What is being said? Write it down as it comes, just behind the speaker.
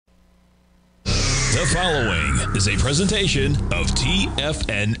The following is a presentation of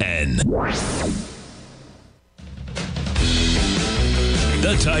TFNN.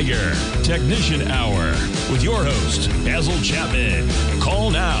 The Tiger Technician Hour with your host, Basil Chapman.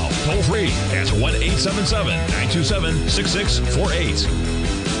 Call now, toll free at 1-877-927-6648.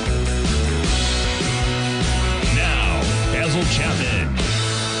 Now, Basil Chapman.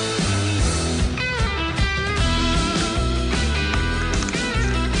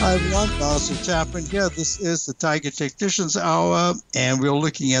 Hi everyone, Basil Chapman here. This is the Tiger Technicians Hour, and we're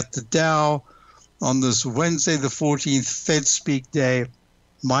looking at the Dow on this Wednesday, the 14th, Fed Speak Day,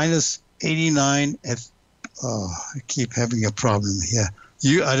 minus 89 at, I keep having a problem here.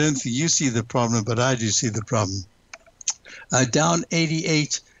 I don't think you see the problem, but I do see the problem. Down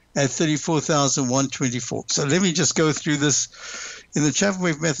 88 at 34,124. So let me just go through this in the Chapman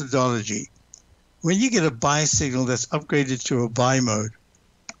Wave methodology. When you get a buy signal that's upgraded to a buy mode,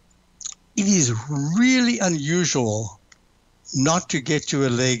 it is really unusual not to get to a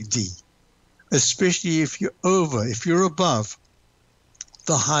leg D, especially if you're above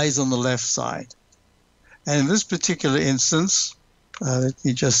the highs on the left side. And in this particular instance, let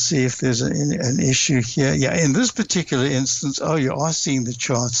me just see if there's an issue here. Yeah, in this particular instance, you are seeing the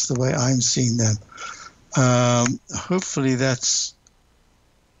charts the way I'm seeing them. Hopefully that's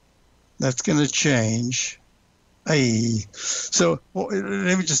going to change. So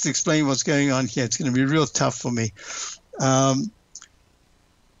let me just explain what's going on here. It's going to be real tough for me. The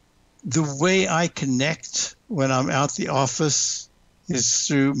way I connect when I'm out the office is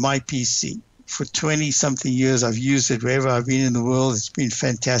through my PC. For 20-something years, I've used it wherever I've been in the world. It's been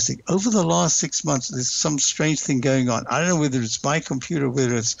fantastic. Over the last 6 months, there's some strange thing going on. I don't know whether it's my computer,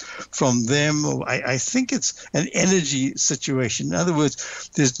 whether it's from them. Or I think it's an energy situation. In other words,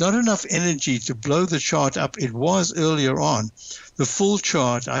 there's not enough energy to blow the chart up. It was earlier on. The full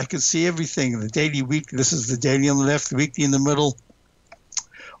chart, I could see everything. The daily, weekly. This is the daily on the left, the weekly in the middle.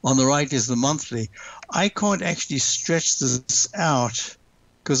 On the right is the monthly. I can't actually stretch this out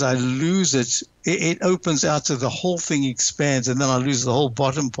because I lose it. It opens out so the whole thing expands, and then I lose the whole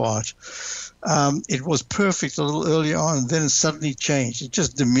bottom part. It was perfect a little earlier on, and then it suddenly changed. It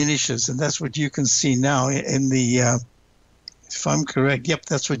just diminishes, and that's what you can see now in the, if I'm correct, yep,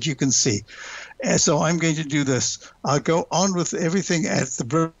 that's what you can see. And so I'm going to do this. I'll go on with everything at the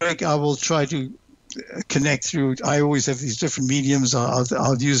break. I will try to connect through. I always have these different mediums.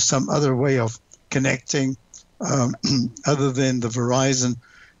 I'll use some other way of connecting other than the Verizon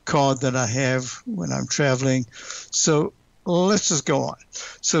card that I have when I'm traveling. So let's just go on.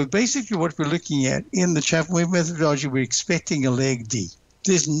 So basically what we're looking at in the Chapman Wave methodology, we're expecting a leg D.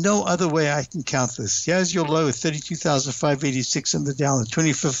 There's no other way I can count this. Here's your low at 32,586 in the Dow on the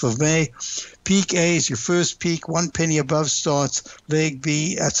 25th of May. Peak A is your first peak, 1 penny above starts. Leg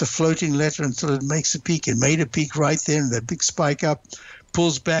B, that's a floating letter until it makes a peak. It made a peak right there, and that big spike up.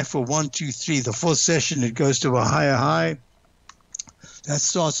 Pulls back for 1, 2, 3. The fourth session, it goes to a higher high. That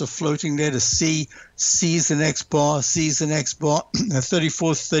starts a floating letter C. C is the next bar. C is the next bar.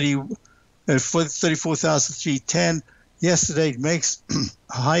 34,310. Yesterday, it makes a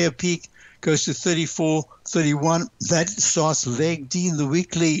higher peak, goes to 34.31. That starts leg D in the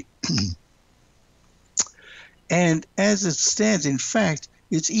weekly. And as it stands, in fact,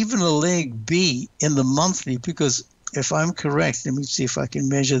 it's even a leg B in the monthly, because if I'm correct, let me see if I can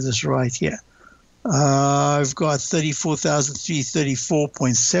measure this right here. I've got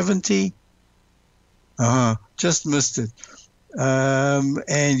 34,334.70. Just missed it.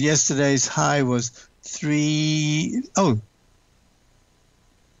 And yesterday's high was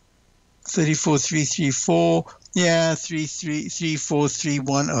 34,334. Yeah,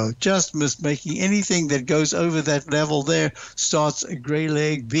 33,34310. Just missed. Making anything that goes over that level there starts a gray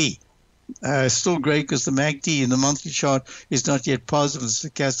leg B. Still great because the MACD in the monthly chart is not yet positive. The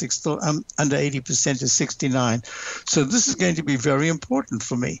stochastic still under 80% is 69. So this is going to be very important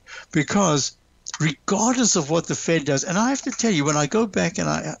for me, because regardless of what the Fed does, and I have to tell you, when I go back and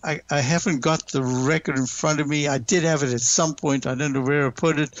I haven't got the record in front of me, I did have it at some point, I don't know where I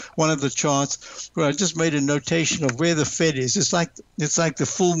put it, one of the charts, where I just made a notation of where the Fed is. It's like the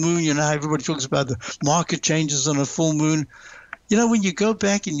full moon, you know, everybody talks about the market changes on a full moon. You know, when you go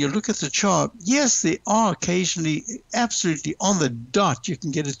back and you look at the chart, yes, there are occasionally absolutely on the dot you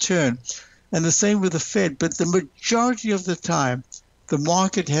can get a turn. And the same with the Fed. But the majority of the time, the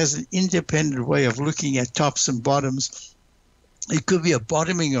market has an independent way of looking at tops and bottoms. It could be a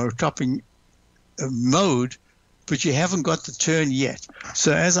bottoming or a topping mode, but you haven't got the turn yet.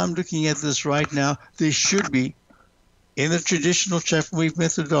 So as I'm looking at this right now, there should be in the traditional Chapman wave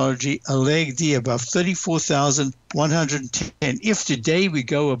methodology, a leg D above 34,110. If today we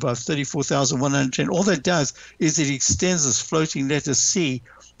go above 34,110, all that does is it extends this floating letter C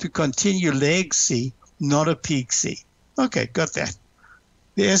to continue leg C, not a peak C. Okay, got that.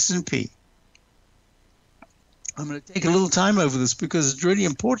 The S&P. I'm going to take a little time over this because it's really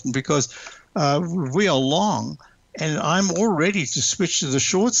important, because we are long, and I'm all ready to switch to the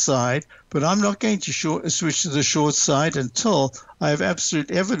short side, but I'm not going to switch to the short side until I have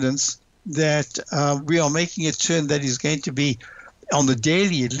absolute evidence that we are making a turn that is going to be, on the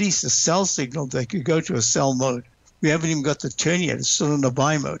daily, at least a sell signal that could go to a sell mode. We haven't even got the turn yet. It's still in a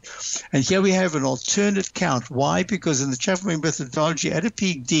buy mode. And here we have an alternate count. Why? Because in the Chapman methodology, at a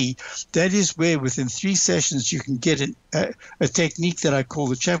peak D, that is where within 3 sessions you can get a technique that I call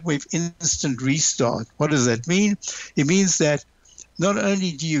the Chapman wave instant restart. What does that mean? It means that not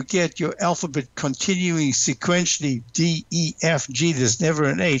only do you get your alphabet continuing sequentially, D, E, F, G, there's never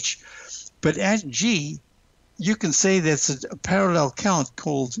an H, but at G, you can say that's a parallel count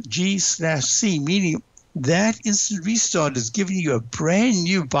called G/C, meaning that instant restart is giving you a brand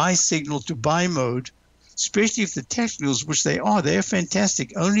new buy signal to buy mode, especially if the technicals, which they are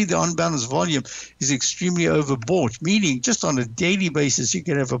fantastic. Only the on-balance volume is extremely overbought, meaning just on a daily basis, you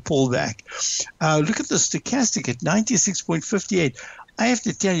can have a pullback. Look at the stochastic at 96.58. I have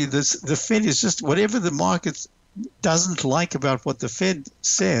to tell you this, the Fed is just, whatever the market doesn't like about what the Fed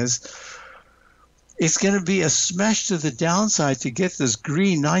says, it's going to be a smash to the downside to get this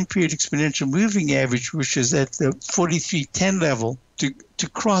green 9-period exponential moving average, which is at the 43.10 level, to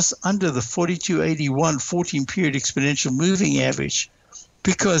cross under the 42.81 14-period exponential moving average,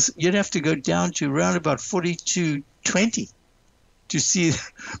 because you'd have to go down to around about 42.20 to see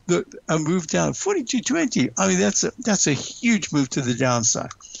a move down. 42.20. I mean, that's a huge move to the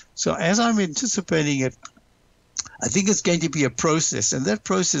downside. So as I'm anticipating it, I think it's going to be a process, and that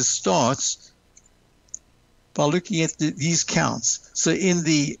process starts by looking at these counts. So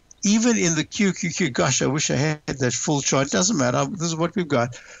even in the QQQ, gosh, I wish I had that full chart. It doesn't matter. This is what we've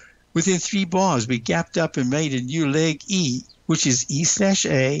got. Within 3 bars, we gapped up and made a new leg E, which is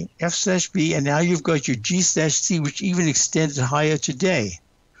E/A, F/B, and now you've got your G/C, which even extended higher today.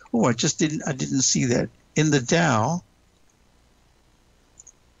 Oh, I didn't see that. In the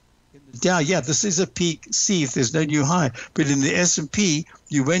Dow, yeah, this is a peak C if there's no new high. But in the S&P,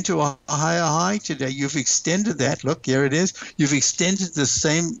 you went to a higher high today. You've extended that. Look, here it is. You've extended the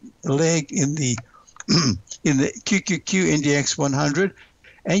same leg in the in the QQQ Index 100.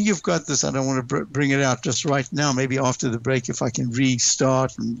 And you've got this, I don't want to bring it out just right now. Maybe after the break, if I can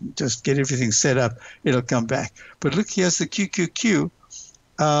restart and just get everything set up, it'll come back. But look, here's the QQQ.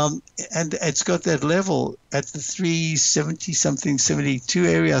 And it's got that level at the 370-something, 72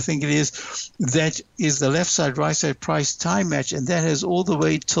 area, I think it is. That is the left side, right side price time match, and that has all the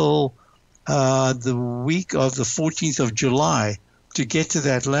way till the week of the 14th of July to get to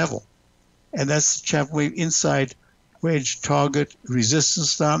that level. And that's the Chapman wave inside wedge target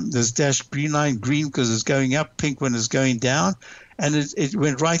resistance line. There's dashed green line, green because it's going up, pink when it's going down. And it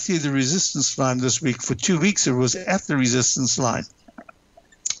went right through the resistance line this week. For 2 weeks, it was at the resistance line.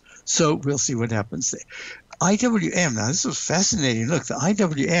 So we'll see what happens there. IWM, now this is fascinating. Look, the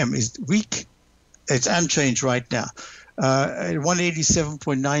IWM is weak. It's unchanged right now.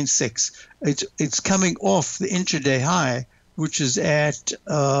 187.96. It's coming off the intraday high, which is at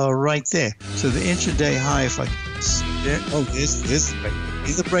right there. So the intraday high, if I can see there. Oh, there's the break.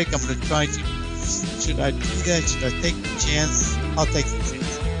 In the break, I'm going to try to. Should I do that? Should I take the chance? I'll take the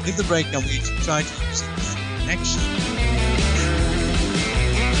chance. In the break, I'm going to try to use the connection.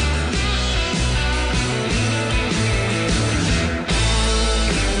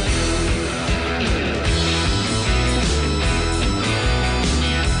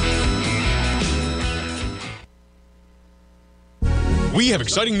 We have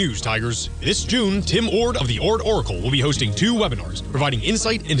exciting news, Tigers. This June, Tim Ord of the Ord Oracle will be hosting 2 webinars providing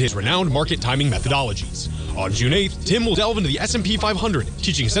insight into his renowned market timing methodologies. On June 8th, Tim will delve into the S&P 500,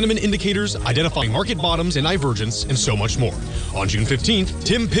 teaching sentiment indicators, identifying market bottoms and divergence, and so much more. On June 15th,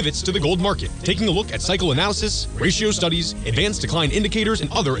 Tim pivots to the gold market, taking a look at cycle analysis, ratio studies, advanced decline indicators,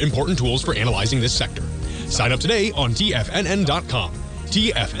 and other important tools for analyzing this sector. Sign up today on TFNN.com.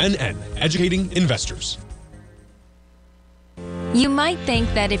 TFNN, educating investors. You might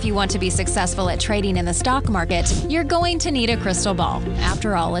think that if you want to be successful at trading in the stock market, you're going to need a crystal ball.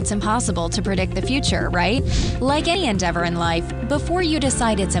 After all, it's impossible to predict the future, right? Like any endeavor in life, before you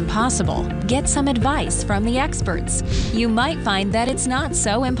decide it's impossible, get some advice from the experts. You might find that it's not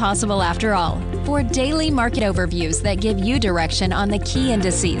so impossible after all. For daily market overviews that give you direction on the key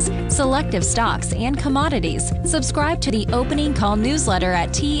indices, selective stocks, and commodities, subscribe to the Opening Call newsletter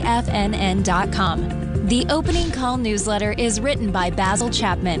at TFNN.com. The Opening Call newsletter is written by Basil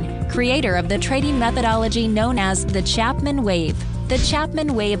Chapman, creator of the trading methodology known as the Chapman Wave. The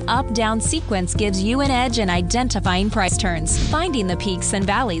Chapman Wave up-down sequence gives you an edge in identifying price turns, finding the peaks and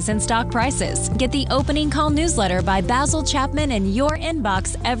valleys in stock prices. Get the Opening Call newsletter by Basil Chapman in your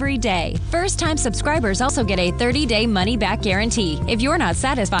inbox every day. First-time subscribers also get a 30-day money-back guarantee. If you're not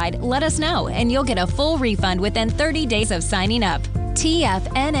satisfied, let us know, and you'll get a full refund within 30 days of signing up.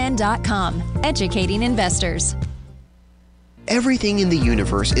 TFNN.com, educating investors. Everything in the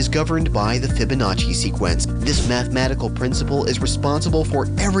universe is governed by the Fibonacci sequence. This mathematical principle is responsible for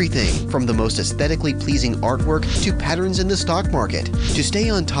everything from the most aesthetically pleasing artwork to patterns in the stock market. To stay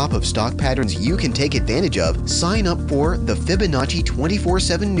on top of stock patterns you can take advantage of, sign up for the Fibonacci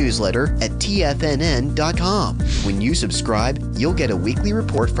 24/7 newsletter at TFNN.com. When you subscribe, you'll get a weekly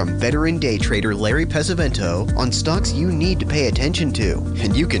report from veteran day trader Larry Pesavento on stocks you need to pay attention to.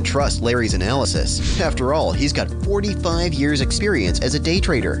 And you can trust Larry's analysis. After all, he's got 45 years experience as a day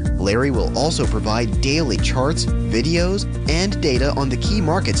trader. Larry will also provide daily charts, videos, and data on the key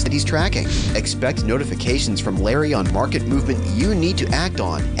markets that he's tracking. Expect notifications from Larry on market movement you need to act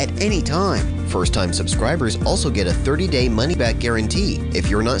on at any time. First-time subscribers also get a 30-day money-back guarantee. If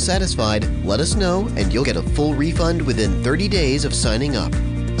you're not satisfied, let us know and you'll get a full refund within 30 days of signing up.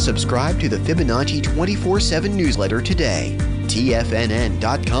 Subscribe to the Fibonacci 24/7 newsletter today.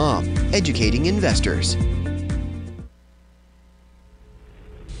 TFNN.com, educating investors.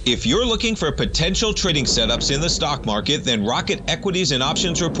 If you're looking for potential trading setups in the stock market, then Rocket Equities and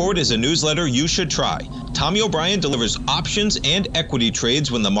Options Report is a newsletter you should try. Tommy O'Brien delivers options and equity trades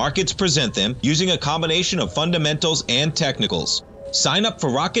when the markets present them using a combination of fundamentals and technicals. Sign up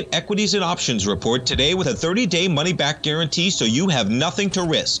for Rocket Equities and Options Report today with a 30-day money-back guarantee so you have nothing to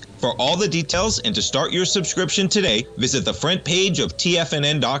risk. For all the details and to start your subscription today, visit the front page of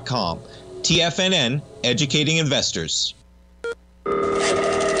TFNN.com. TFNN, educating investors.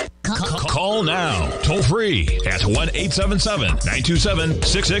 Call now, toll free at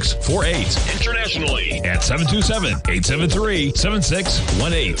 1-877-927-6648. Internationally at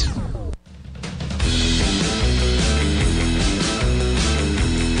 727-873-7618.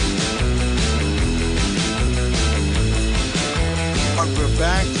 We're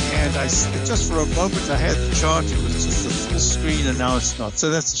back, and just for a moment I had the chart. It was just a full screen, and now it's not. So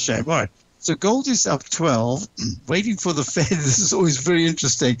that's a shame. All right. So gold is up 12, waiting for the Fed. This is always very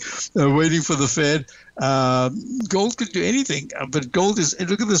interesting, waiting for the Fed. Gold could do anything, but gold is,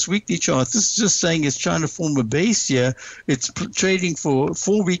 look at this weekly chart. This is just saying it's trying to form a base here. It's trading for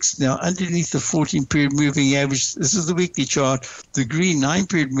 4 weeks now underneath the 14-period moving average. This is the weekly chart. The green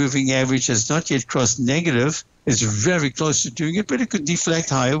 9-period moving average has not yet crossed negative. It's very close to doing it, but it could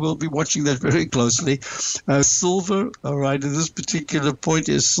deflect higher. We'll be watching that very closely. Silver, all right, at this particular point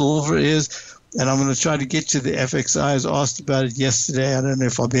silver is, and I'm going to try to get to the FXI. I was asked about it yesterday. I don't know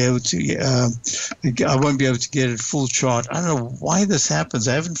if I'll be able to. I won't be able to get it full chart. I don't know why this happens.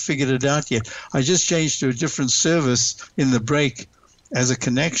 I haven't figured it out yet. I just changed to a different service in the break as a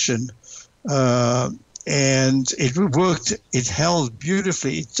connection. And it worked. It held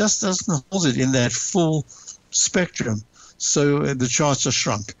beautifully. It just doesn't hold it in that full spectrum, so the charts are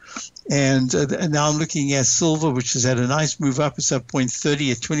shrunk. And now I'm looking at silver, which has had a nice move up. It's up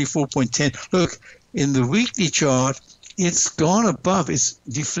 0.30 at 24.10. Look, in the weekly chart, it's gone above. It's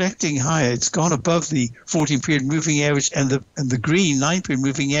deflecting higher. It's gone above the 14-period moving average, and the green 9-period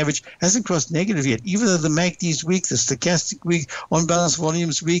moving average hasn't crossed negative yet. Even though the MACD's weak, the stochastic weak, on-balance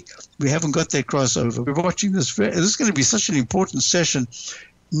volumes weak, we haven't got that crossover. We're watching this. This is going to be such an important session.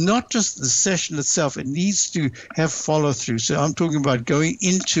 Not just the session itself, it needs to have follow-through. So I'm talking about going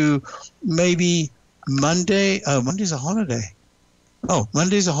into maybe Monday. Oh, Monday's a holiday.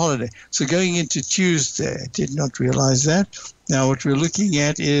 So going into Tuesday. I did not realize that. Now what we're looking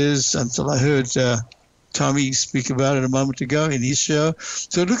at is, until I heard Tommy speak about it a moment ago in his show.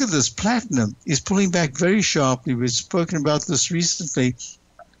 So look at this. Platinum is pulling back very sharply. We've spoken about this recently.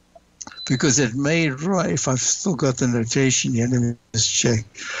 because it made, right, if I've still got the notation here, let me just check.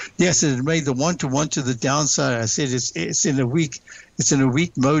 Yes, it made the one-to-one to the downside. I said it's in a weak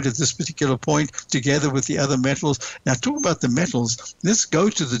mode at this particular point, together with the other metals. Now, talk about the metals. Let's go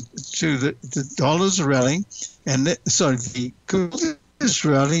to the dollars rallying, and the gold is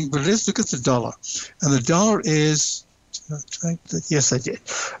rallying, but let's look at the dollar. And the dollar is, yes, I did.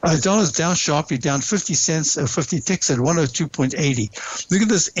 The dollar is down sharply, down 50 cents, 50 ticks at 102.80. Look at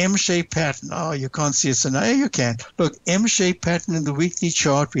this M-shaped pattern. Oh, you can't see it, so now you can. Look, M-shaped pattern in the weekly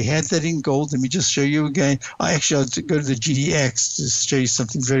chart. We had that in gold. Let me just show you again. I'll go to the GDX to show you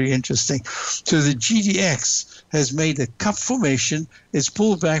something very interesting. So the GDX has made a cup formation. It's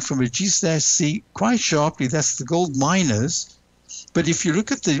pulled back from a G/C quite sharply. That's the gold miners. But if you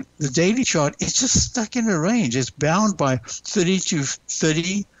look at the daily chart, it's just stuck in a range. It's bound by 30 to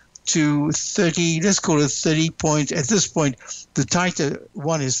 30 to 30. Let's call it 30 point. At this point, the tighter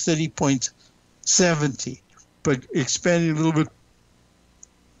one is 30.70. But expanding a little bit,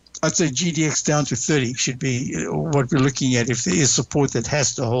 I'd say GDX down to 30 should be what we're looking at if there is support that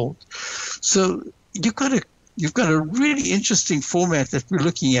has to hold. So you've got a really interesting format that we're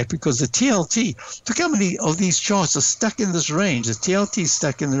looking at, because the TLT, look how many of these charts are stuck in this range. The TLT is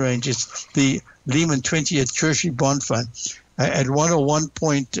stuck in the range. It's the Lehman 20-year Treasury Bond Fund at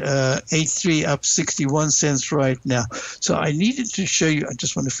 101.83, up 61 cents right now. So I needed to show you, I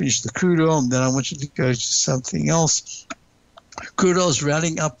just want to finish the crude oil, and then I want you to go to something else. Crude oil is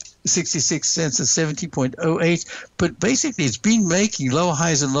rallying up 66 cents at 70.08, but basically it's been making lower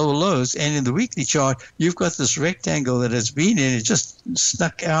highs and lower lows, and in the weekly chart you've got this rectangle that has been in, it just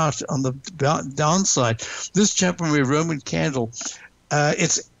snuck out on the downside. This Chapman Roman candle,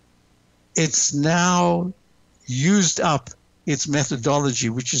 it's now used up its methodology,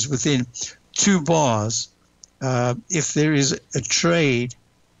 which is within 2 bars. If there is a trade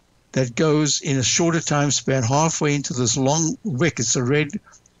that goes in a shorter time span, halfway into this long wick, it's a red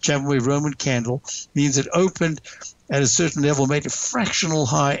Chapman Roman candle, means it opened at a certain level, made a fractional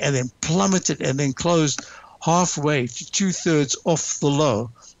high, and then plummeted and then closed halfway to 2/3 off the low.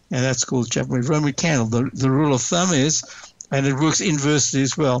 And that's called Chapman Roman candle. The rule of thumb is, and it works inversely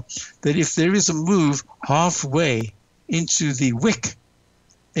as well, that if there is a move halfway into the wick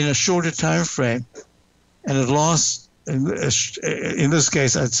in a shorter time frame, and it lasts, in this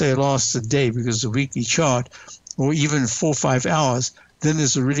case, I'd say it lasts a day because the weekly chart, or even 4 or 5 hours, then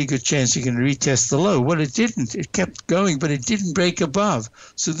there's a really good chance you can retest the low. Well, it didn't. It kept going, but it didn't break above.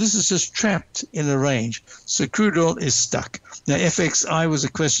 So this is just trapped in a range. So crude oil is stuck. Now, FXI was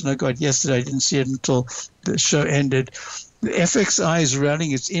a question I got yesterday. I didn't see it until the show ended. The FXI is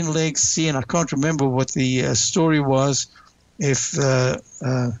running. It's in leg C, and I can't remember what the story was, if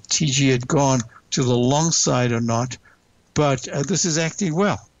TG had gone to the long side or not. But this is acting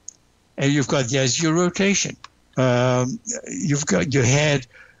well. And you've got, there's your rotation. You had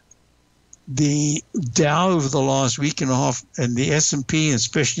the Dow over the last week and a half, and the S&P, and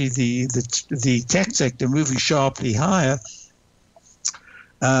especially the tech sector, moving sharply higher.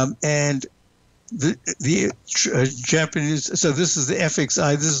 And the Japanese, so this is the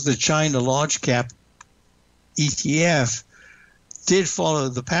FXI, this is the China large cap ETF, did follow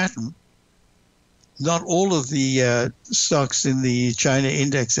the pattern. Not all of the stocks in the China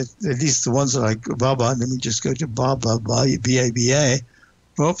index, at least the ones like BABA. Let me just go to BABA, B-A-B-A.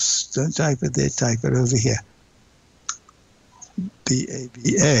 Oops, don't type it there, type it over here.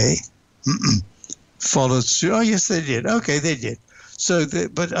 B-A-B-A. Followed through. Oh, yes, they did. Okay, they did. So,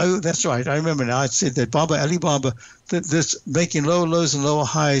 that's right. I remember now. I said that Alibaba, this making lower lows and lower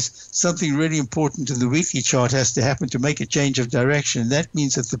highs, something really important in the weekly chart has to happen to make a change of direction. That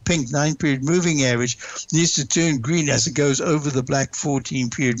means that the pink 9-period moving average needs to turn green as it goes over the black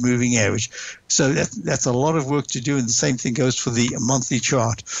 14-period moving average. So that's a lot of work to do, and the same thing goes for the monthly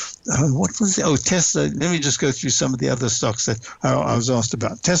chart. What was it? Oh, Tesla. Let me just go through some of the other stocks that I was asked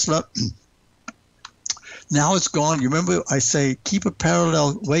about. Tesla. Now it's gone. You remember I say keep a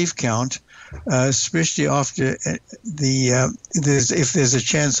parallel wave count, especially after if there's a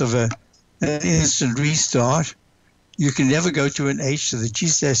chance of an instant restart. You can never go to an H. So the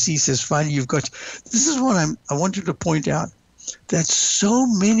G/C says finally you've got. This is what I wanted to point out, that so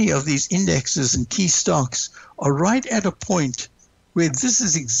many of these indexes and key stocks are right at a point where this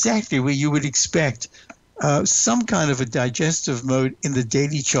is exactly where you would expect some kind of a digestive mode in the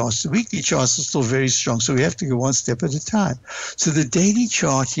daily charts. The weekly charts are still very strong, so we have to go one step at a time. So the daily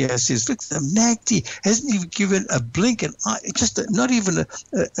chart here says, look, the MACD hasn't even given a blink, and not even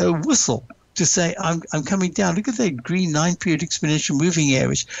a whistle to say, I'm coming down. Look at that green 9-period exponential moving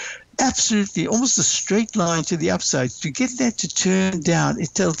average. absolutely almost a straight line to the upside. To get that to turn down,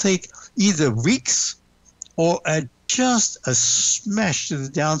 it'll take either weeks or just a smash to the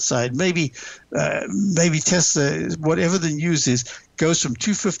downside. Maybe Tesla, whatever the news is, goes from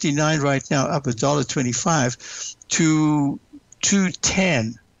 $259 right now up $1.25 to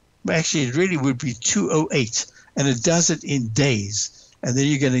 $210. Actually, it really would be $208, and it does it in days. And then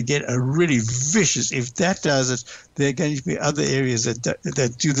you're going to get a really vicious. If that does it, there are going to be other areas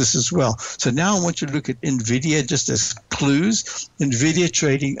that do this as well. So now I want you to look at NVIDIA just as clues. NVIDIA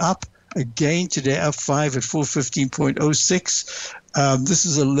trading up again today, up 5 at 415.06. This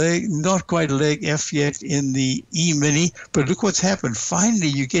is a leg, not quite a leg F yet in the E-mini, but look what's happened. Finally,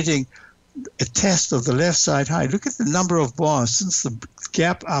 you're getting a test of the left side high. Look at the number of bars since the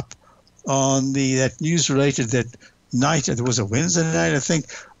gap up on that news-related that night. It was a Wednesday night, I think.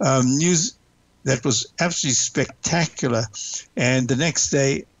 News that was absolutely spectacular. And the next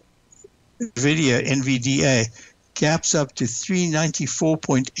day, NVDA gaps up to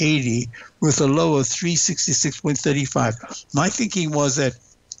 394.80 with a low of 366.35. My thinking was that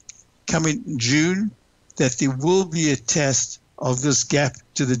coming June, that there will be a test of this gap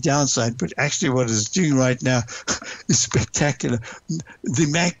to the downside. But actually what it's doing right now is spectacular. The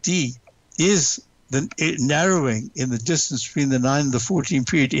MACD is narrowing in the distance between the 9 and the 14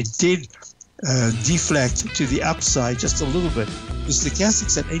 period. It did deflect to the upside just a little bit. The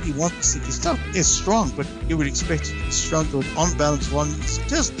stochastics at 81% is strong, but you would expect it to be stronger with on-balance one.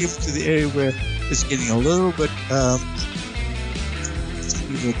 Just give to the area where it's getting a little bit over.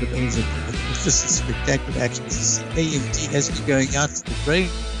 This is spectacular action. This is AMD as we're going out to the break.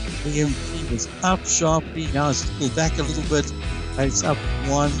 AMD was up sharply. Now it's pulled back a little bit. It's up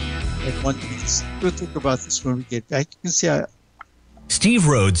 1 at 1 minute. We'll talk about this when we get back. You can see how Steve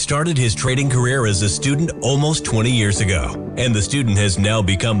Rhodes started his trading career as a student almost 20 years ago, and the student has now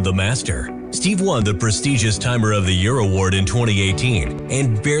become the master. Steve won the prestigious Timer of the Year award in 2018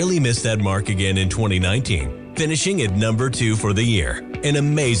 and barely missed that mark again in 2019, finishing at number 2 for the year. An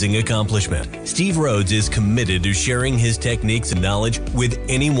amazing accomplishment. Steve Rhodes is committed to sharing his techniques and knowledge with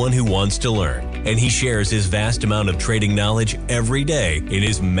anyone who wants to learn, and he shares his vast amount of trading knowledge every day in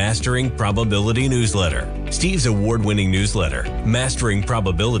his Mastering Probability newsletter. Steve's award-winning newsletter, Mastering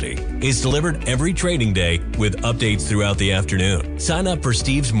Probability, is delivered every trading day with updates throughout the afternoon. Sign up for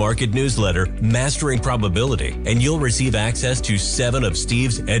Steve's market newsletter, Mastering Probability, and you'll receive access to 7 of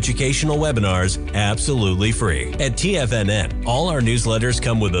Steve's educational webinars absolutely free. At TFNN, all our newsletters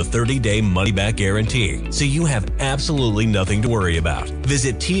come with a 30-day money-back guarantee, so you have absolutely nothing to worry about.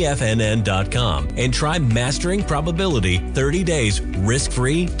 Visit TFNN.com and try Mastering Probability 30 days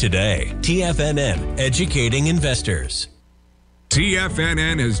risk-free today. TFNN, educating investors.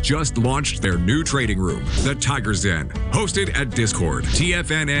 TFNN has just launched their new trading room, the Tiger's Den. Hosted at Discord,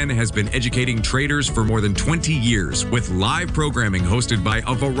 TFNN has been educating traders for more than 20 years with live programming hosted by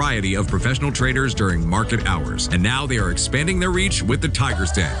a variety of professional traders during market hours. And now they are expanding their reach with the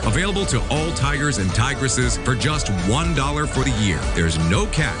Tiger's Den, available to all tigers and tigresses for just $1 for the year. There's no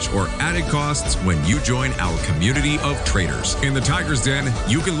catch or added costs when you join our community of traders. In the Tiger's Den,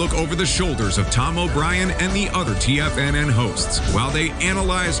 you can look over the shoulders of Tom O'Brien and the other TFNN hosts while they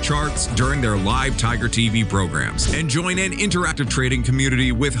analyze charts during their live Tiger TV programs, and join an interactive trading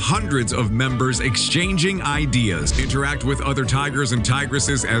community with hundreds of members exchanging ideas. Interact with other tigers and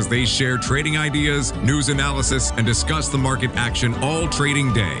tigresses as they share trading ideas, news analysis, and discuss the market action all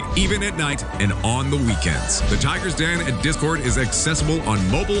trading day, even at night and on the weekends. The Tiger's Den at Discord is accessible on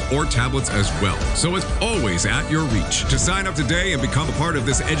mobile or tablets as well, so it's always at your reach. To sign up today and become a part of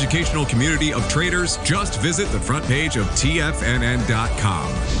this educational community of traders, just visit the front page of TFNN.com.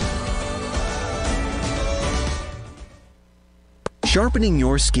 Sharpening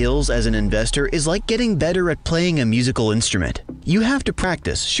your skills as an investor is like getting better at playing a musical instrument. You have to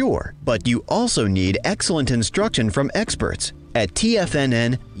practice, sure, but you also need excellent instruction from experts. At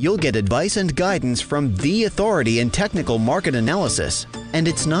TFNN, you'll get advice and guidance from the authority in technical market analysis. And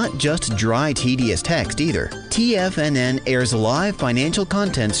it's not just dry, tedious text either. TFNN airs live financial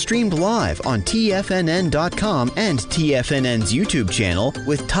content streamed live on TFNN.com and TFNN's YouTube channel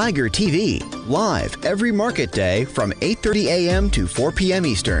with Tiger TV, live every market day from 8:30 a.m. to 4 p.m.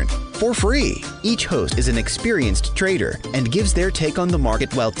 Eastern, for free. Each host is an experienced trader and gives their take on the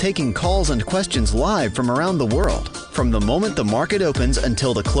market while taking calls and questions live from around the world. From the moment the market opens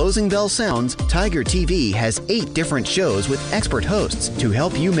until the closing bell sounds, Tiger TV has 8 different shows with expert hosts to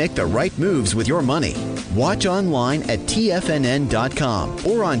help you make the right moves with your money. Watch online at TFNN.com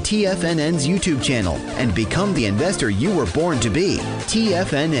or on TFNN's YouTube channel and become the investor you were born to be.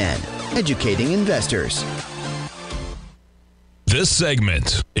 TFNN, educating investors. This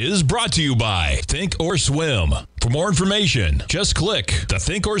segment is brought to you by Thinkorswim. For more information, just click the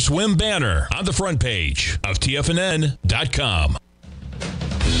Thinkorswim banner on the front page of TFNN.com.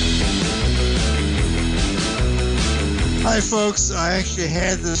 Hi, folks. I actually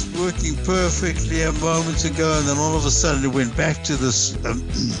had this working perfectly a moment ago, and then all of a sudden it went back to this.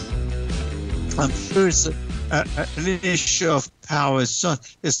 I'm sure it's an issue of power. It's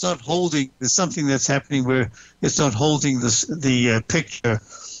not holding. There's something that's happening where it's not holding the picture.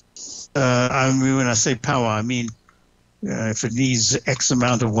 I mean, when I say power, I mean if it needs X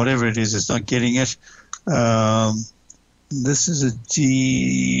amount of whatever it is, it's not getting it. This is a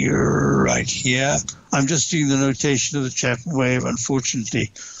D right here. I'm just doing the notation of the Chapman wave.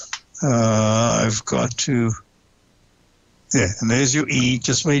 Unfortunately, I've got to. Yeah, and there's your E.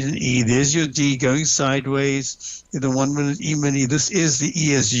 Just made an E. There's your D going sideways in the 1 minute E mini. This is the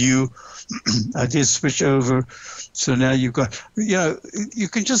ESU. I did switch over, so now you've got. You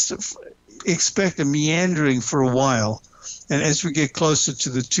can just expect a meandering for a while. And as we get closer to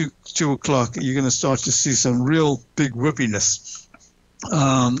the 2 o'clock, you're going to start to see some real big whippiness.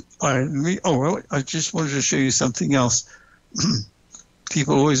 All right, I just wanted to show you something else.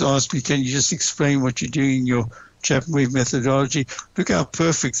 People always ask me, can you just explain what you're doing in your Chapman wave methodology? Look how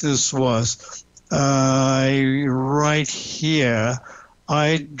perfect this was. Right here,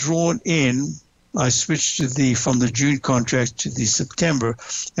 I'd drawn in. I switched from the June contract to the September,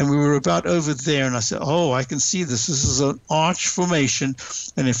 and we were about over there, and I said, oh, I can see this. This is an arch formation,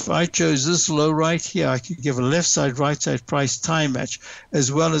 and if I chose this low right here, I could give a left side, right side price time match,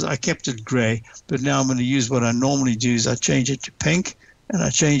 as well as I kept it gray, but now I'm going to use what I normally do is I change it to pink, and I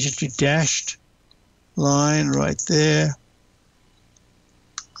change it to dashed line right there,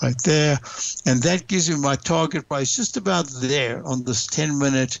 and that gives me my target price just about there on this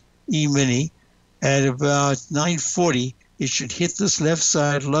 10-minute E-mini. At about 9:40, it should hit this left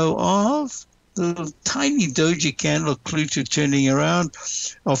side low of the little tiny doji candle clue to turning around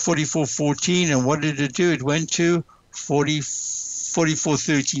of 44.14. And what did it do? It went to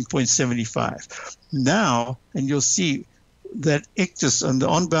 44.13.75. Now, and you'll see that ictus on the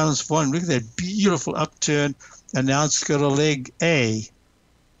on-balance volume, look at that beautiful upturn, and now it's got a leg A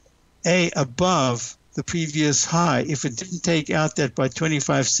above the previous high. If it didn't take out that by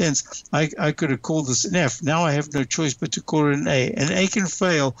 25 cents, I could have called this an F. Now I have no choice but to call it an A. An A can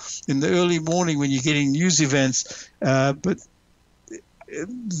fail in the early morning when you're getting news events, but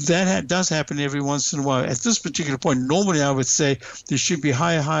that does happen every once in a while. At this particular point, normally I would say there should be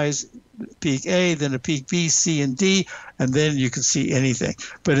higher highs, peak A, then a peak B, C, and D, and then you can see anything.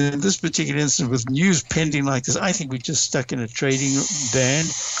 But in this particular instance, with news pending like this, I think we're just stuck in a trading band.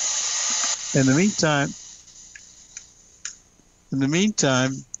 In the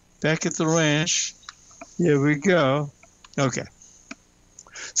meantime, back at the ranch, here we go. Okay.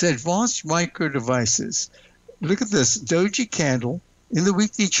 So advanced micro devices. Look at this doji candle in the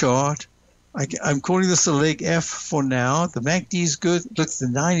weekly chart. I'm calling this a leg F for now. The MACD is good. Look, the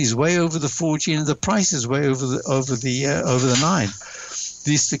 9 is way over the 40, and the price is way over the 9.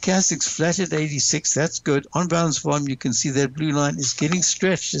 The stochastics flat at 86, that's good. On balance volume, you can see that blue line is getting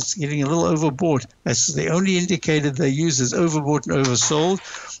stretched. It's getting a little overbought. That's the only indicator they use is overbought and oversold.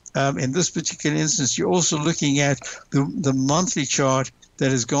 In this particular instance, you're also looking at the monthly chart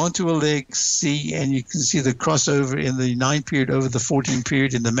that has gone to a leg C, and you can see the crossover in the 9 period over the 14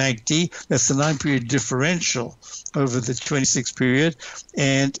 period in the MACD. That's the 9 period differential over the 26 period.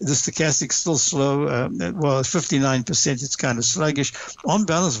 And the stochastic still slow. Well, 59%, it's kind of sluggish. On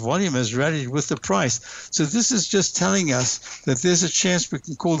balance, volume has rallied with the price. So this is just telling us that there's a chance we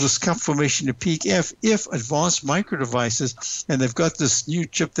can call this cup formation a peak F if advanced micro devices, and they've got this new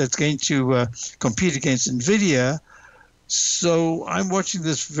chip that's going to compete against NVIDIA. So I'm watching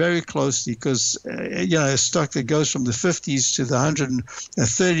this very closely because, a stock that goes from the 50s to the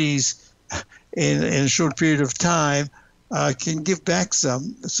 130s in a short period of time can give back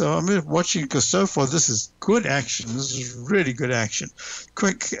some. So I'm watching because so far this is good action. This is really good action.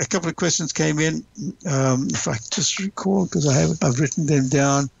 A couple of questions came in. If I just recall, because I've written them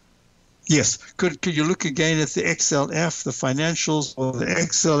down. Yes. Could you look again at the XLF, the financials, or the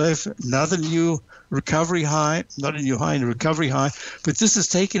XLF, another new recovery high, not a new high, a recovery high, but this has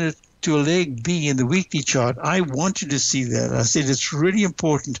taken it to a leg B in the weekly chart. I want you to see that. I said it's really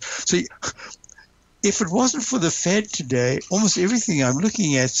important. So if it wasn't for the Fed today, almost everything I'm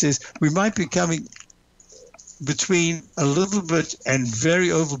looking at says we might be coming between a little bit and very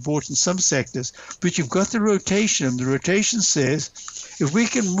overbought in some sectors, but you've got the rotation. The rotation says if we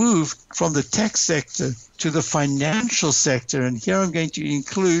can move from the tech sector to the financial sector, and here I'm going to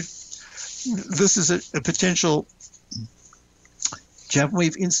include, this is a potential Chapman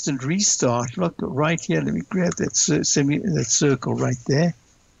Wave Instant Restart. Look right here. Let me grab that circle right there.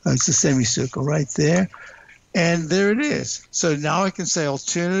 It's a semicircle right there. And there it is. So now I can say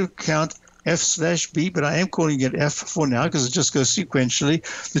alternative count F/B, but I am calling it F for now because it just goes sequentially.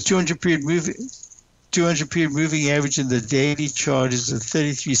 The 200-period moving average in the daily chart is at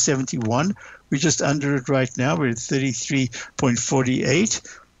 33.71. We're just under it right now. We're at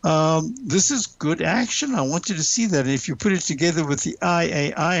 33.48. This is good action. I want you to see that. And if you put it together with the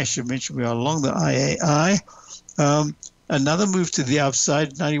IAI, I should mention we are along the IAI. Another move to the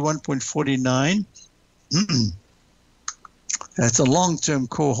upside, 91.49. That's a long-term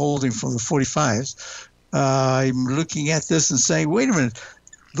core holding from the 45s. I'm looking at this and saying, wait a minute.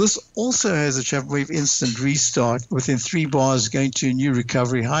 This also has a Chapman Wave Instant Restart within 3 bars going to a new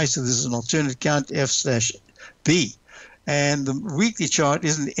recovery high. So this is an alternate count F/B. And the weekly chart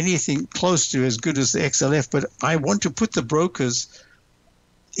isn't anything close to as good as the XLF, but I want to put the brokers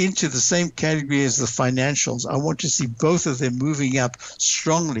into the same category as the financials. I want to see both of them moving up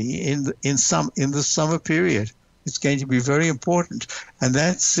strongly in the summer period. It's going to be very important. And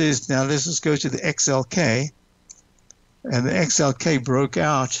that says, now let's just go to the XLK. And the XLK broke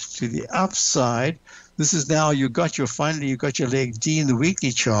out to the upside. This is now finally you got your leg D in the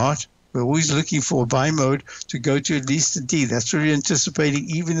weekly chart. We're always looking for a buy mode to go to at least a D. That's what we're anticipating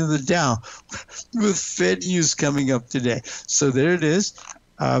even in the Dow with Fed news coming up today. So there it is.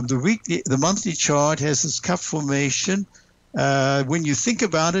 The monthly chart has this cup formation. When you think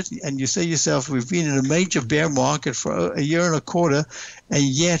about it and you say to yourself, we've been in a major bear market for a year and a quarter, and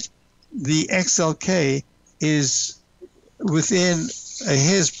yet the XLK is within a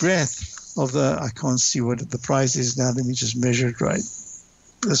hair's breadth of I can't see what the price is now. Let me just measure it right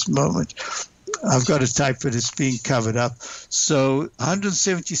this moment. I've got to type it. It's being covered up. So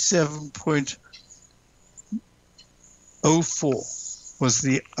 177.04 was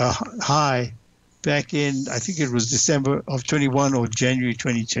the high back in, I think it was December of 21 or January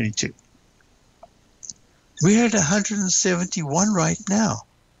 2022. We're at 171 right now.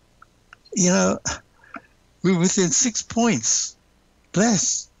 We're within 6 points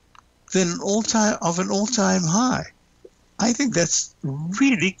less than an all-time high. I think that's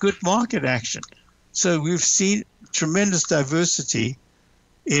really good market action. So we've seen tremendous diversity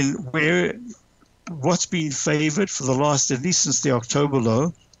in what's been favored for the last, at least since the October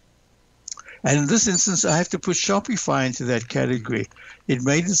low. And in this instance, I have to put Shopify into that category. It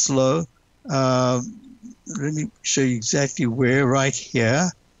made its low. Let me show you exactly where, right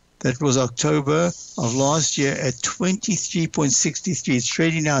here. That was October of last year at 23.63. It's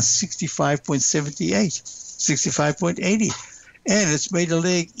trading now at 65.78, 65.80. And it's made a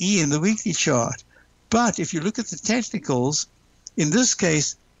leg E in the weekly chart. But if you look at the technicals, in this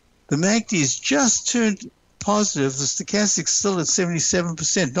case, the MACD has just turned positive. The stochastic's still at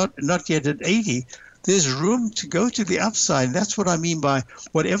 77%, not yet at 80. There's room to go to the upside. And that's what I mean by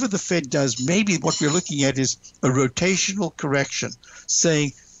whatever the Fed does, maybe what we're looking at is a rotational correction,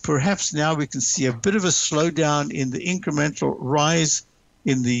 saying perhaps now we can see a bit of a slowdown in the incremental rise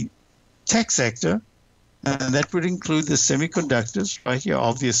in the tech sector, and that would include the semiconductors right here,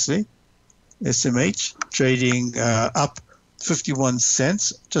 obviously. SMH trading up 51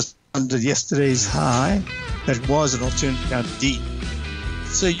 cents, just under yesterday's high. That was an alternative count D.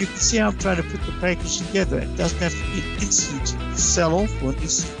 So you can see how I'm trying to put the package together. It doesn't have to be an instant sell-off or an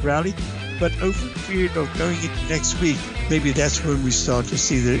instant rally, but over the period of going into next week, maybe that's when we start to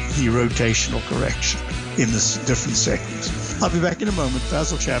see the rotational correction in the different sectors. I'll be back in a moment.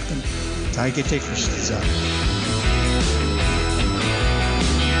 Basil Chapman, Tiger Technicians out.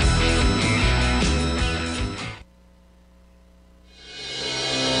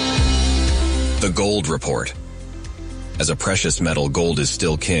 The Gold Report. As a precious metal, gold is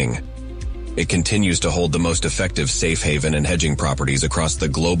still king. It continues to hold the most effective safe haven and hedging properties across the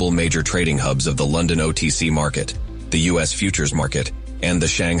global major trading hubs of the London OTC market, the U.S. futures market, and the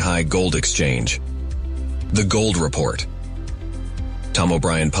Shanghai Gold Exchange. The Gold Report. Tom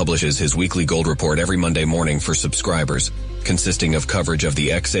O'Brien publishes his weekly gold report every Monday morning for subscribers, consisting of coverage of the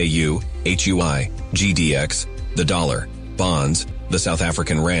XAU, HUI, GDX, the dollar, bonds, the South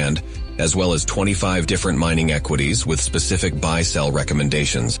African rand, as well as 25 different mining equities with specific buy-sell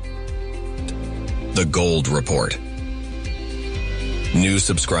recommendations. The Gold Report. New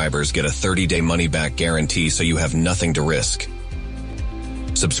subscribers get a 30-day money-back guarantee so you have nothing to risk.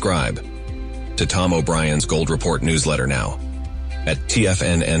 Subscribe to Tom O'Brien's Gold Report newsletter now at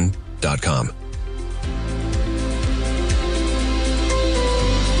TFNN.com.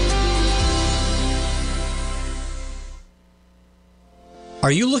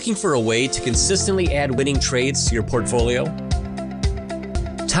 Are you looking for a way to consistently add winning trades to your portfolio?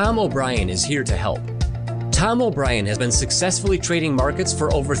 Tom O'Brien is here to help. Tom O'Brien has been successfully trading markets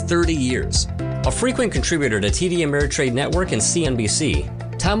for over 30 years. A frequent contributor to TD Ameritrade Network and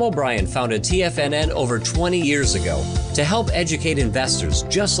CNBC, Tom O'Brien founded TFNN over 20 years ago to help educate investors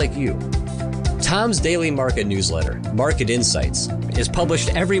just like you. Tom's daily market newsletter, Market Insights, is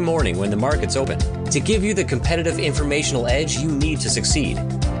published every morning when the market's open to give you the competitive informational edge you need to succeed.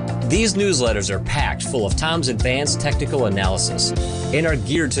 These newsletters are packed full of Tom's advanced technical analysis and are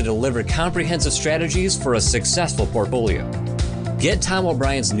geared to deliver comprehensive strategies for a successful portfolio. Get Tom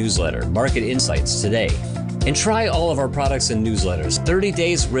O'Brien's newsletter, Market Insights, today and try all of our products and newsletters 30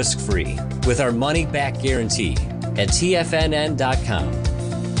 days risk-free with our money-back guarantee at TFNN.com.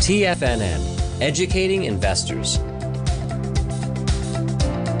 TFNN, educating investors.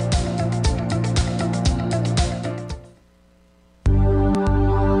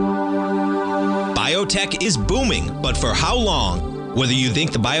 Biotech is booming, but for how long? Whether you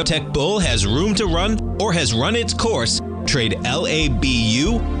think the biotech bull has room to run or has run its course, trade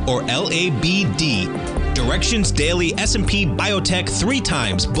LABU or LABD. Direction's daily S&P Biotech 3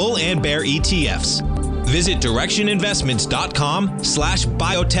 times bull and bear ETFs. Visit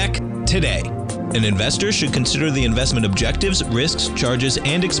directioninvestments.com/biotech today. An investor should consider the investment objectives, risks, charges,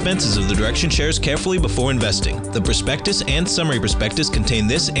 and expenses of the Direction shares carefully before investing. The prospectus and summary prospectus contain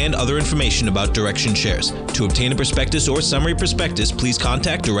this and other information about Direction shares. To obtain a prospectus or summary prospectus, please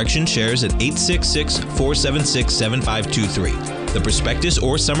contact Direction shares at 866-476-7523. The prospectus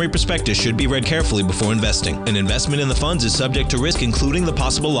or summary prospectus should be read carefully before investing. An investment in the funds is subject to risk, including the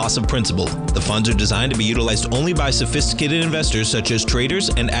possible loss of principal. The funds are designed to be utilized only by sophisticated investors such as traders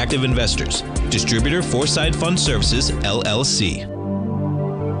and active investors. Distributor Foreside Fund Services, LLC.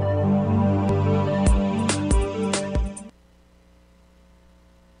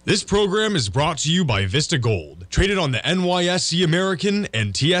 This program is brought to you by Vista Gold, traded on the NYSE American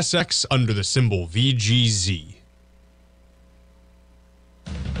and TSX under the symbol VGZ.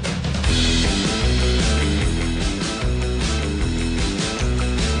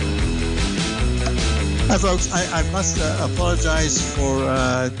 Hi, folks. I must apologize for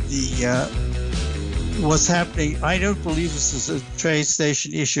what's happening. I don't believe this is a trade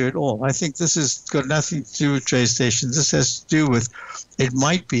station issue at all. I think this has got nothing to do with trade stations. This has to do with, it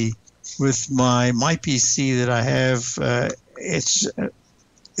might be, with my PC that I have. It's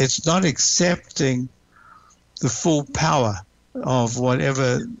not accepting the full power of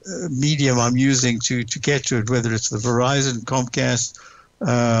whatever medium I'm using to get to it, whether it's the Verizon, Comcast,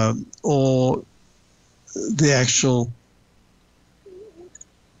 or the actual,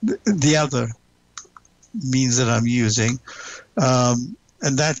 the other means that I'm using. And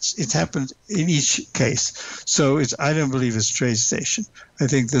it's happened in each case. So I don't believe it's TradeStation. I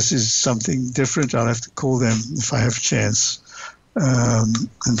think this is something different. I'll have to call them if I have a chance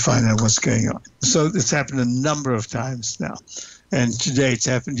and find out what's going on. So it's happened a number of times now. And today it's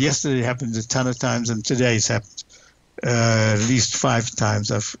happened. Yesterday it happened a ton of times, and today it's happened at least 5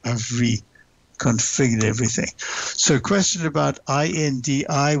 times. I've reconfigured everything. So question about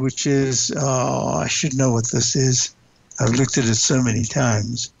INDI, which is, I should know what this is. I've looked at it so many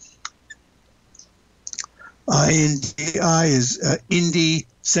times. INDI is Indie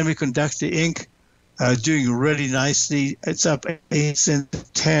Semiconductor Inc., doing really nicely. It's up 8 cents,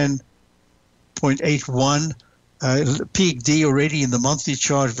 10.81. Peak D already in the monthly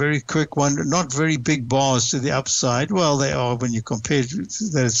chart, very quick one, not very big bars to the upside. Well, they are when you compare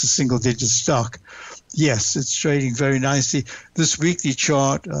that it's a single-digit stock. Yes, it's trading very nicely. This weekly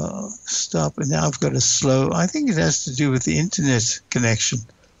chart, stop, and now I've got a slow. I think it has to do with the internet connection,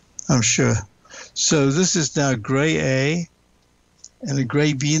 I'm sure. So this is now gray A and a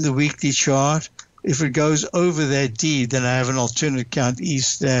gray B in the weekly chart. If it goes over that D, then I have an alternate count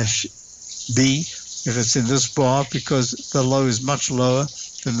E/B. If it's in this bar, because the low is much lower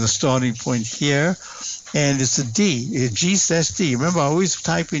than the starting point here. And it's a D, a G/D. Remember, I always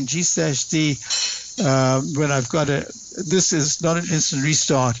type in G/D when I've got this is not an instant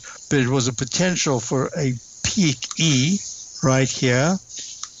restart, but it was a potential for a peak E right here.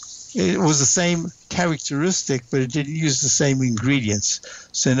 It was the same characteristic, but it didn't use the same ingredients.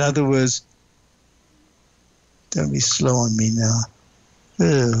 So in other words, don't be slow on me now.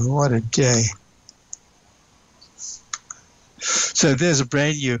 Ugh, what a day. So there's a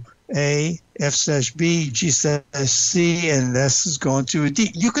brand new A, F/B, G/C, and this has gone to a D.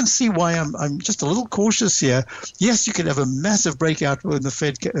 You can see why I'm just a little cautious here. Yes, you can have a massive breakout when the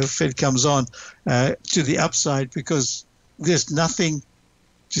Fed comes on to the upside, because there's nothing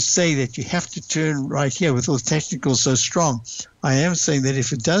to say that you have to turn right here with all the technicals so strong. I am saying that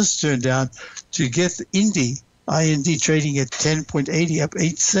if it does turn down, to get the Indy IND trading at 10.80, up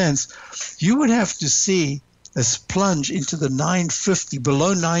 8 cents. You would have to see a plunge into the 950,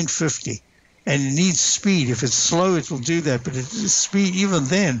 below 950. And it needs speed. If it's slow, it will do that. But it is speed even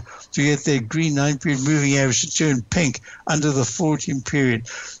then to get that green 9-period moving average to turn pink under the 14 period.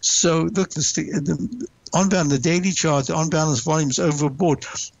 So look, the on-bound, the daily chart, the on-balance volume is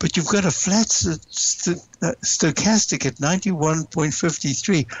overbought. But you've got a flat stochastic at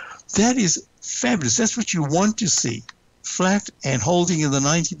 91.53. That is fabulous. That's what you want to see. Flat and holding in the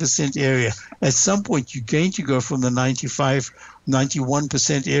 90% area. At some point, you're going to go from the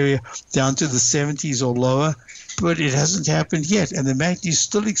 91% area down to the 70s or lower, but it hasn't happened yet. And the MACD is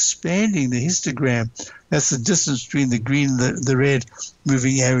still expanding the histogram. That's the distance between the green and the red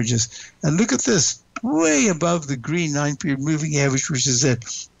moving averages. And look at this, way above the green 9-period moving average, which is at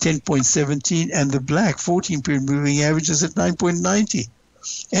 10.17, and the black 14-period moving average is at 9.90.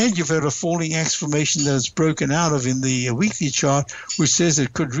 And you've had a falling axe formation that is broken out of in the weekly chart, which says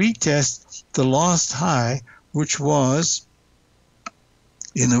it could retest the last high, which was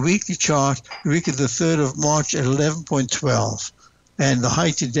in the weekly chart, the week of the 3rd of March at 11.12. And the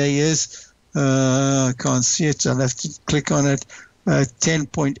high today is, I can't see it, so I'll have to click on it,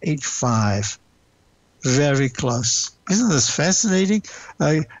 10.85. Very close. Isn't this fascinating?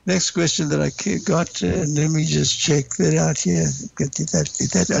 Next question that I got, let me just check that out here.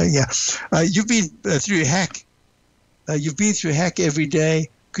 You've been through Hack. You've been through Hack every day.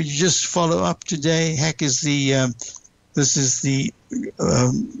 Could you just follow up today? Hack is the this is the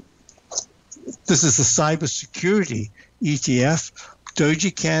cybersecurity ETF.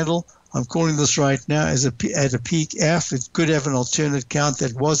 Doji candle. I'm calling this right now as at a peak F. It could have an alternate count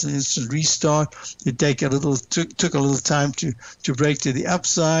that was an instant restart. It took a little time to break to the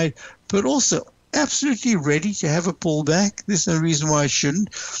upside, but also absolutely ready to have a pullback. There's no reason why it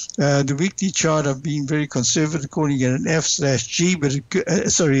shouldn't. The weekly chart, I've been very conservative, calling it an F/G, but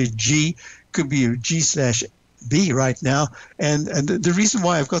a G could be a G/B right now. And the reason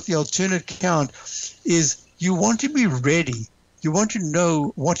why I've got the alternate count is you want to be ready. You want to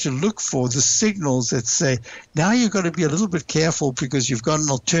know what to look for, the signals that say, now you've got to be a little bit careful because you've got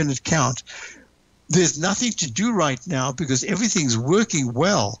an alternate count. There's nothing to do right now because everything's working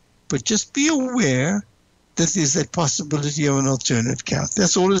well, but just be aware that there's that possibility of an alternate count.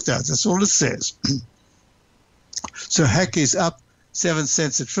 That's all it does. That's all it says. So Hack is up 7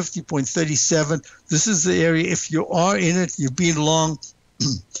 cents at 50.37. This is the area. If you are in it, you've been long,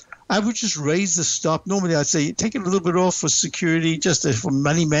 I would just raise the stop. Normally, I'd say take it a little bit off for security, just for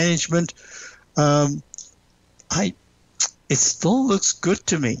money management. It still looks good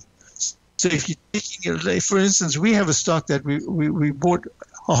to me. So if you're taking it, for instance, we have a stock that we bought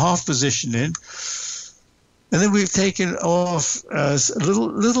a half position in, and then we've taken off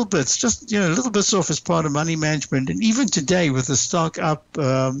little bits, just little bits off as part of money management. And even today, with the stock up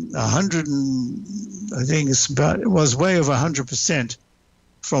 100, and I think it was way over 100%.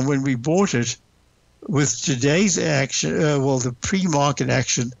 From when we bought it, with today's action, the pre-market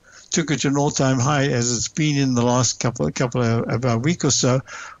action took it to an all-time high as it's been in the last couple of about a week or so.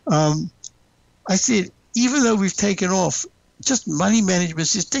 I said, even though we've taken off, just money management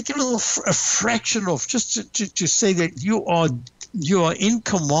says take a fraction off, just to say that you are in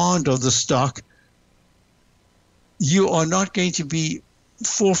command of the stock. You are not going to be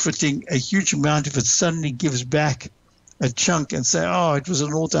forfeiting a huge amount if it suddenly gives back a chunk and say, oh, it was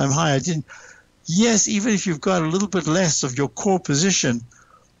an all-time high. I didn't. Yes, even if you've got a little bit less of your core position,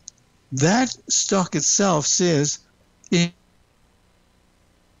 that stock itself says it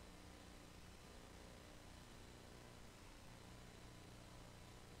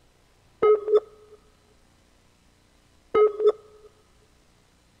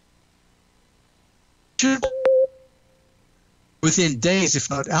should, within days, if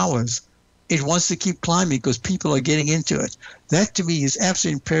not hours, it wants to keep climbing because people are getting into it. That, to me, is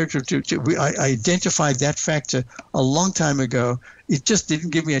absolutely imperative. I identified that factor a long time ago. It just didn't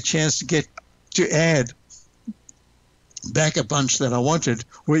give me a chance to add back a bunch that I wanted,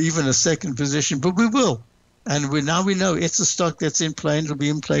 or even a second position, but we will. And now we know it's a stock that's in play, and it'll be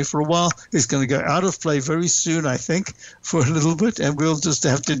in play for a while. It's going to go out of play very soon, I think, for a little bit, and we'll just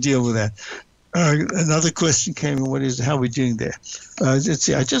have to deal with that. Another question came in. How are we doing there? Let's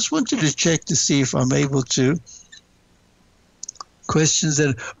see. I just wanted to check to see if I'm able to. Questions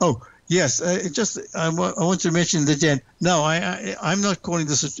that. Oh, yes. I want to mention that, Jen. No, I'm not calling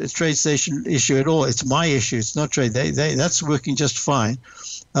this a trade station issue at all. It's my issue. It's not trade. That's working just fine.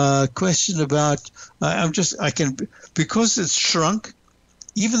 Question about. Because it's shrunk.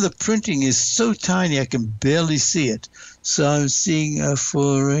 Even the printing is so tiny I can barely see it. So I'm seeing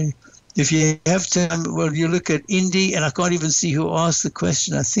If you have time, well, you look at Indy, and I can't even see who asked the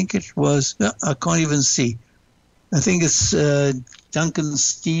question. I think it was, no, I can't even see. I think it's Duncan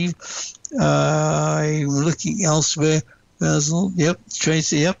Steve. I'm looking elsewhere. Basil, yep.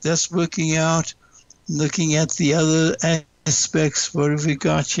 Tracy, yep, that's working out. Looking at the other aspects, what have we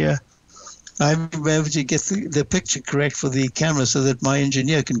got here? I haven't been able to get the picture correct for the camera so that my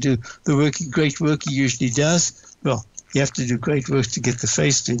engineer can do the great work he usually does. Well, you have to do great work to get the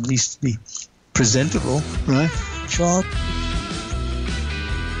face to at least be presentable, right? Chart.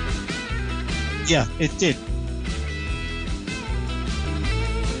 Yeah, it did.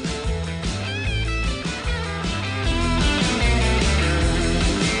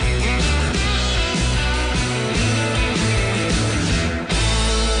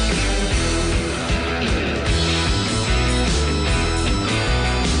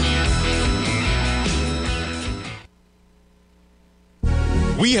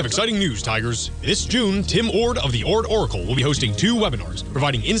 We have exciting news, Tigers. This June, Tim Ord of the Ord Oracle will be hosting 2 webinars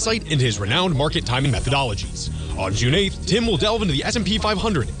providing insight into his renowned market timing methodologies. On June 8th, Tim will delve into the S&P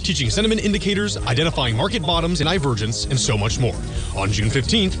 500, teaching sentiment indicators, identifying market bottoms and divergence, and so much more. On June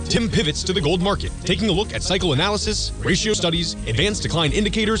 15th, Tim pivots to the gold market, taking a look at cycle analysis, ratio studies, advanced decline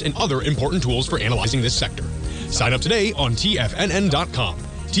indicators, and other important tools for analyzing this sector. Sign up today on TFNN.com.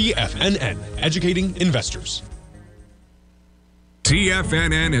 TFNN, educating investors.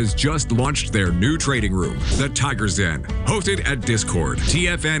 TFNN has just launched their new trading room, the Tiger's Den. Hosted at Discord,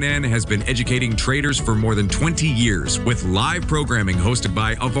 TFNN has been educating traders for more than 20 years with live programming hosted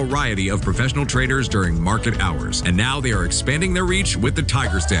by a variety of professional traders during market hours. And now they are expanding their reach with the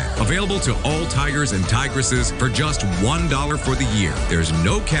Tiger's Den. Available to all tigers and tigresses for just $1 for the year. There's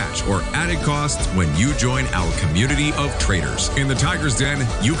no catch or added costs when you join our community of traders. In the Tiger's Den,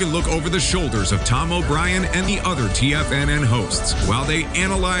 you can look over the shoulders of Tom O'Brien and the other TFNN hosts while they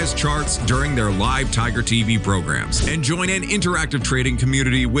analyze charts during their live Tiger TV programs, and join an interactive trading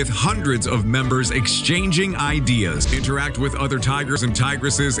community with hundreds of members exchanging ideas. Interact with other tigers and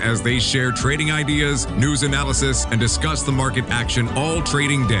tigresses as they share trading ideas, news analysis, and discuss the market action all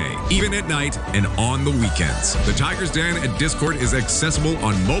trading day, even at night and on the weekends. The Tiger's Den at Discord is accessible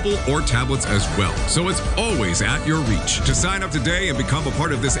on mobile or tablets as well, so it's always at your reach. To sign up today and become a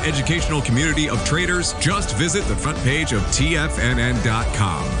part of this educational community of traders, just visit the front page of TFNN.com.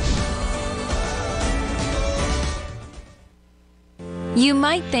 You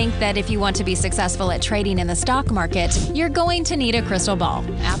might think that if you want to be successful at trading in the stock market, you're going to need a crystal ball.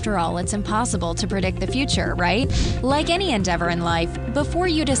 After all, it's impossible to predict the future, right? Like any endeavor in life, before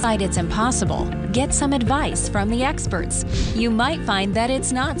you decide it's impossible, get some advice from the experts. You might find that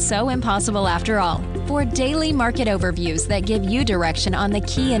it's not so impossible after all. For daily market overviews that give you direction on the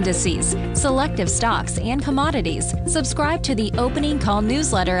key indices, selective stocks, and commodities, subscribe to the Opening Call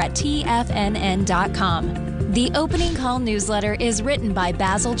newsletter at TFNN.com. The Opening Call newsletter is written by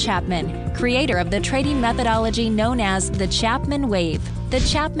Basil Chapman, creator of the trading methodology known as the Chapman Wave. The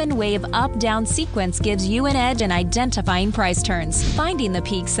Chapman Wave up-down sequence gives you an edge in identifying price turns, finding the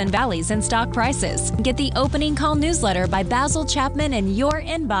peaks and valleys in stock prices. Get the Opening Call newsletter by Basil Chapman in your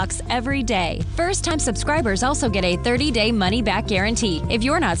inbox every day. First-time subscribers also get a 30-day money-back guarantee. If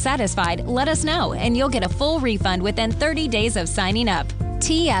you're not satisfied, let us know, and you'll get a full refund within 30 days of signing up.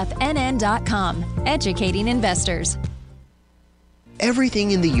 TFNN.com, educating investors.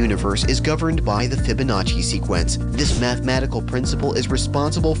 Everything in the universe is governed by the Fibonacci sequence. This mathematical principle is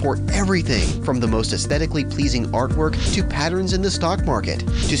responsible for everything from the most aesthetically pleasing artwork to patterns in the stock market.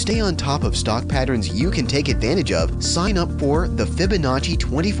 To stay on top of stock patterns you can take advantage of, sign up for the Fibonacci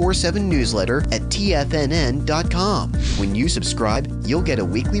 24/7 newsletter at TFNN.com. When you subscribe, you'll get a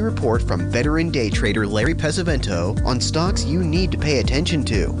weekly report from veteran day trader Larry Pesavento on stocks you need to pay attention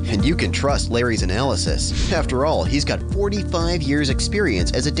to. And you can trust Larry's analysis. After all, he's got 45 years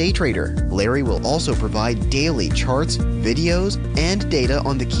experience as a day trader. Larry will also provide daily charts, videos, and data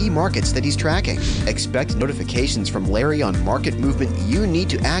on the key markets that he's tracking. Expect notifications from Larry on market movement you need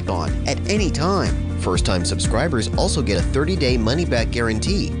to act on at any time. First-time subscribers also get a 30-day money-back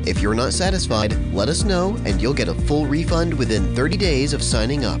guarantee. If you're not satisfied, let us know and you'll get a full refund within 30 days of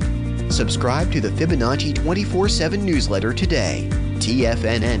signing up. Subscribe to the Fibonacci 24/7 newsletter today.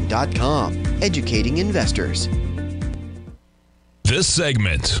 TFNN.com, educating investors. This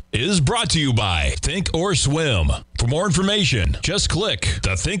segment is brought to you by Thinkorswim. For more information, just click the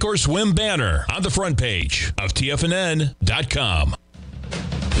Thinkorswim banner on the front page of TFNN.com.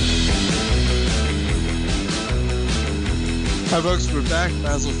 Hi, folks. We're back.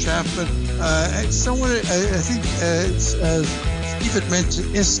 Basil Chapman. Someone, I think Steve had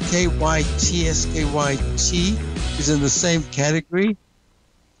mentioned SKYT. SKYT is in the same category.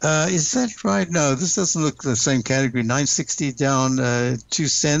 Is that right? No, this doesn't look the same category. 960 down 2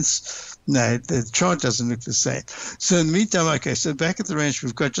 cents. No, the chart doesn't look the same. So in the meantime, okay, so back at the ranch,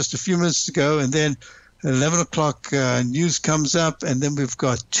 we've got just a few minutes to go, and then 11 o'clock news comes up, and then we've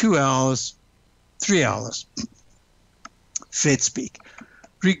got 2 hours, 3 hours, Fed speak.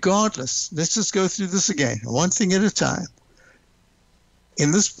 Regardless, let's just go through this again, one thing at a time.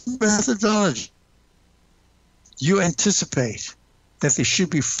 In this methodology, you anticipate that there should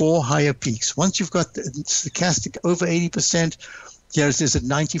be 4 higher peaks. Once you've got the stochastic over 80%, here's at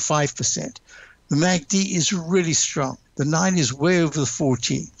 95%. The MACD is really strong. The 9 is way over the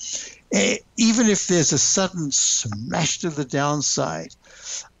 14. Even if there's a sudden smash to the downside,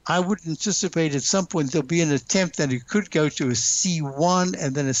 I would anticipate at some point there'll be an attempt that it could go to a C1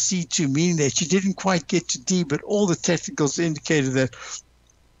 and then a C2, meaning that you didn't quite get to D, but all the technicals indicated that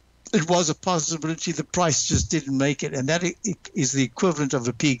it was a possibility. The price just didn't make it, and that is the equivalent of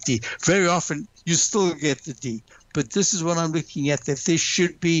a peak D. Very often, you still get the D, but this is what I'm looking at, that this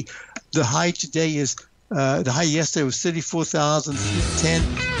should be, the high today is, the high yesterday was 34,310.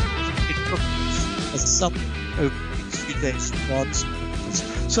 It took some over 3 days.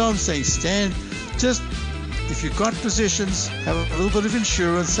 So I'm saying, Stan, just if you've got positions, have a little bit of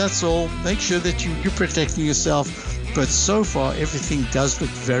insurance, that's all. Make sure that you're protecting yourself. But so far, everything does look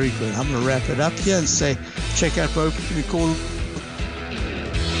very good. I'm going to wrap it up here and say, check out what we call